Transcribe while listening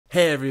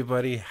Hey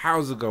everybody,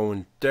 how's it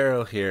going?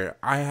 Daryl here.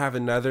 I have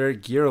another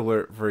gear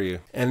alert for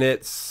you, and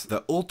it's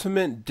the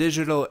ultimate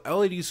digital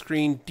LED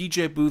screen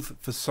DJ booth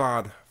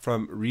facade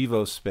from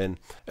Revospin.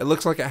 It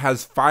looks like it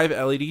has 5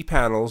 LED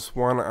panels,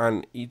 one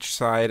on each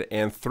side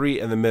and 3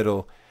 in the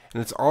middle,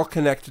 and it's all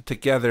connected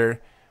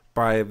together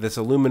by this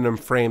aluminum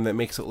frame that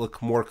makes it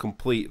look more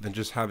complete than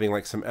just having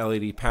like some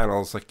LED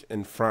panels like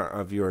in front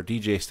of your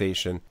DJ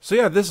station. So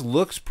yeah, this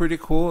looks pretty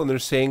cool, and they're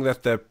saying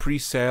that the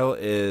pre-sale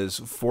is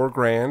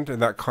 $4,000,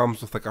 and that comes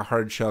with like a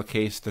hard shell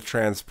case that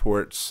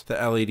transports the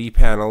LED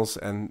panels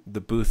and the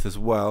booth as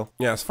well.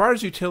 Yeah, as far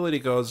as utility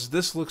goes,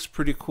 this looks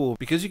pretty cool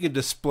because you can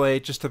display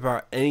just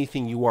about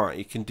anything you want.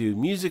 You can do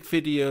music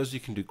videos, you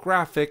can do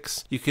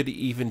graphics, you could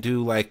even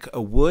do like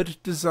a wood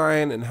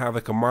design and have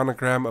like a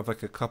monogram of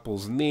like a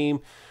couple's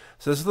name.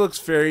 So this looks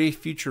very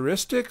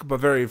futuristic, but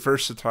very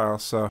versatile.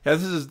 So yeah,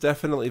 this is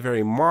definitely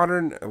very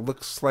modern. It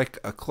looks like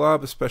a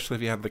club, especially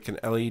if you have like an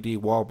LED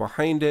wall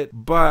behind it.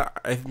 But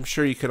I'm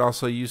sure you could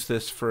also use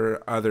this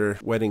for other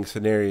wedding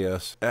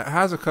scenarios. It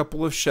has a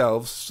couple of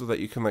shelves so that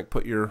you can like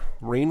put your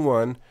Rain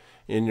 1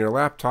 in your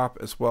laptop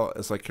as well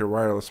as like your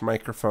wireless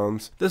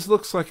microphones. This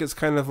looks like it's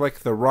kind of like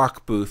the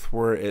rock booth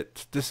where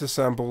it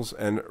disassembles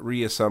and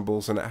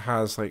reassembles, and it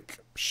has like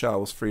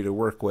shelves for you to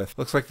work with.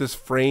 Looks like this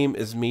frame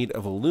is made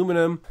of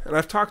aluminum, and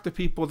I've talked to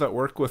people that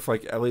work with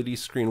like LED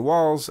screen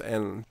walls,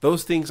 and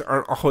those things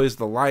aren't always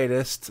the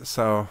lightest,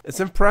 so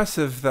it's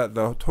impressive that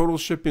the total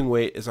shipping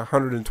weight is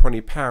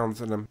 120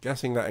 pounds, and I'm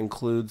guessing that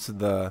includes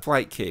the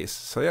flight case.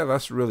 So yeah,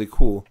 that's really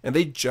cool, and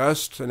they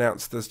just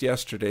announced this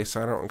yesterday,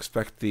 so I don't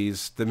expect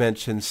these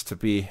dimensions to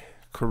be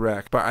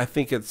correct, but I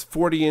think it's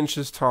 40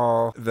 inches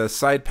tall. The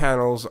side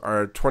panels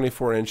are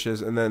 24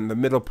 inches, and then the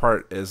middle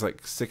part is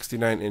like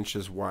 69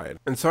 inches wide.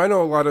 And so I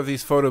know a lot of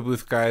these photo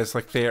booth guys,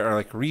 like they are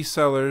like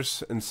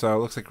resellers, and so it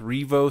looks like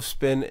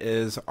Revospin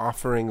is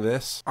offering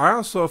this. I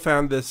also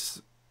found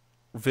this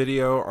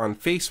video on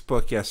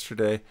Facebook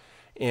yesterday,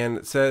 and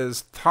it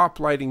says Top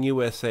Lighting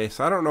USA.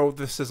 So I don't know if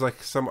this is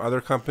like some other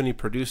company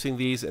producing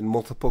these and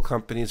multiple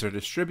companies are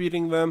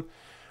distributing them.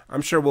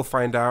 I'm sure we'll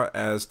find out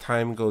as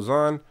time goes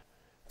on.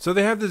 So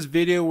they have this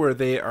video where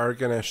they are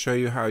going to show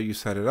you how you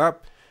set it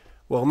up.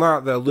 Well,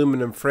 not the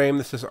aluminum frame.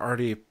 This is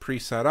already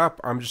pre-set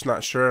up. I'm just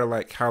not sure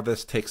like how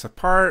this takes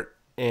apart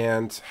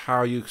and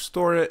how you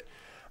store it.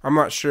 I'm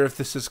not sure if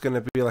this is going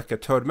to be like a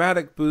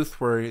Toadmatic booth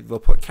where they'll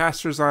put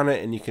casters on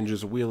it and you can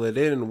just wheel it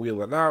in and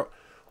wheel it out,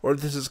 or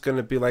this is going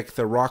to be like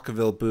the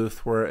Rockville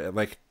booth where it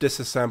like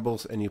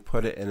disassembles and you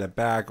put it in a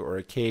bag or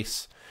a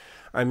case.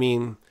 I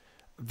mean,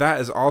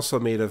 that is also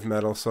made of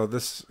metal, so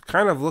this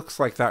kind of looks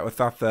like that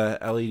without the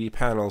LED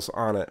panels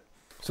on it.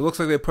 So it looks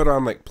like they put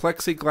on like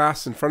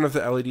plexiglass in front of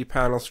the LED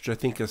panels, which I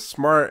think is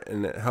smart,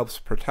 and it helps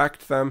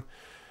protect them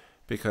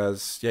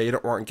because yeah, you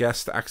don't want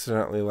guests to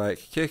accidentally like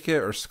kick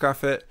it or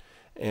scuff it,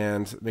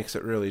 and it makes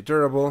it really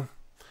durable.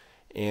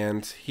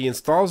 And he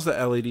installs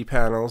the LED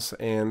panels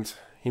and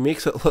he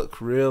makes it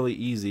look really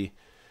easy.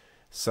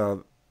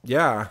 So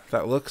yeah,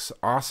 that looks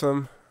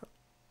awesome.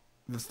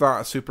 It's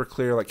not super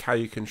clear like how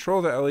you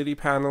control the LED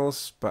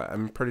panels, but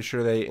I'm pretty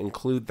sure they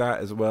include that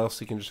as well,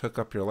 so you can just hook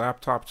up your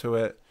laptop to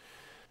it.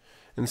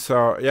 And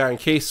so yeah, in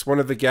case one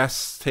of the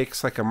guests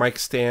takes like a mic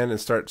stand and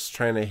starts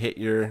trying to hit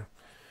your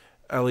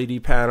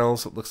LED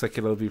panels, it looks like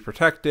it'll be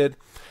protected.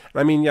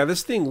 And I mean, yeah,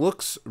 this thing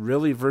looks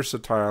really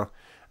versatile.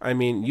 I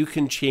mean, you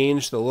can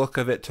change the look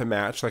of it to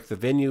match like the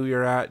venue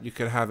you're at. You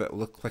could have it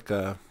look like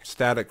a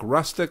static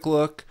rustic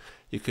look.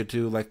 You could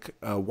do like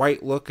a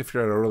white look if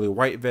you're at a really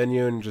white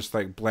venue and just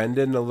like blend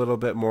in a little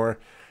bit more.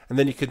 And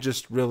then you could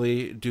just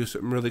really do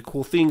some really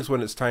cool things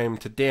when it's time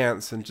to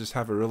dance and just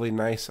have a really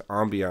nice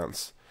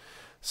ambiance.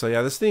 So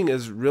yeah, this thing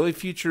is really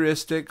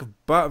futuristic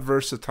but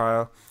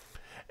versatile,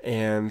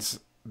 and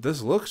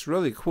this looks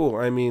really cool.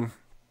 I mean,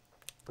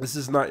 this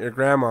is not your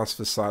grandma's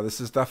facade. This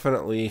is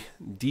definitely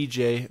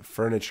DJ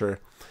furniture.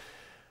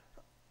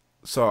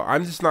 So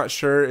I'm just not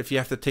sure if you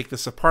have to take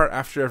this apart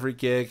after every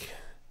gig.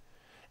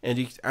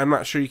 And I'm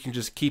not sure you can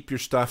just keep your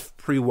stuff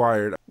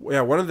pre-wired.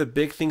 Yeah, one of the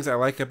big things I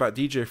like about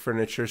DJ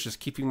furniture is just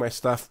keeping my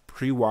stuff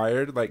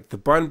pre-wired. Like the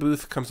bun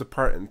booth comes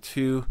apart in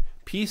 2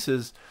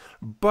 pieces,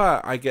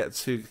 but I get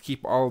to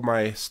keep all of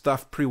my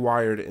stuff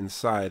pre-wired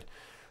inside.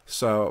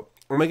 So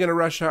am I going to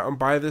rush out and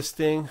buy this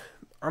thing?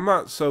 I'm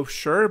not so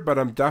sure, but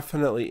I'm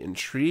definitely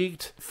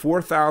intrigued.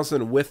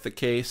 $4,000 with the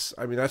case.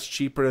 I mean, that's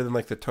cheaper than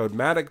like the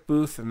Toadmatic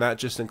booth, and that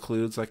just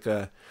includes like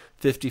a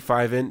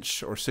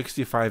 55-inch or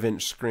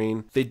 65-inch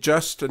screen. They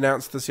just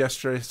announced this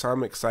yesterday, so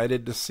I'm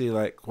excited to see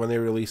like when they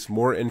release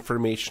more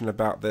information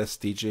about this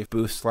DJ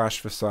booth slash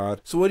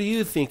facade. So what do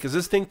you think? Is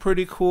this thing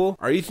pretty cool?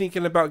 Are you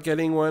thinking about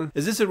getting one?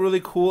 Is this a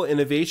really cool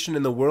innovation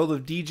in the world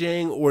of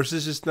DJing, or is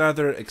this just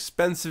another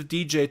expensive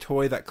DJ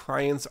toy that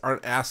clients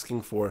aren't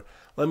asking for?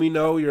 Let me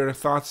know your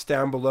thoughts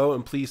down below,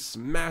 and please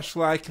smash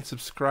like and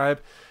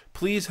subscribe.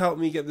 Please help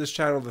me get this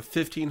channel to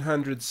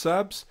 1,500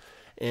 subs.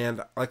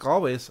 And like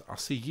always, I'll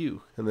see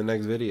you in the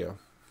next video.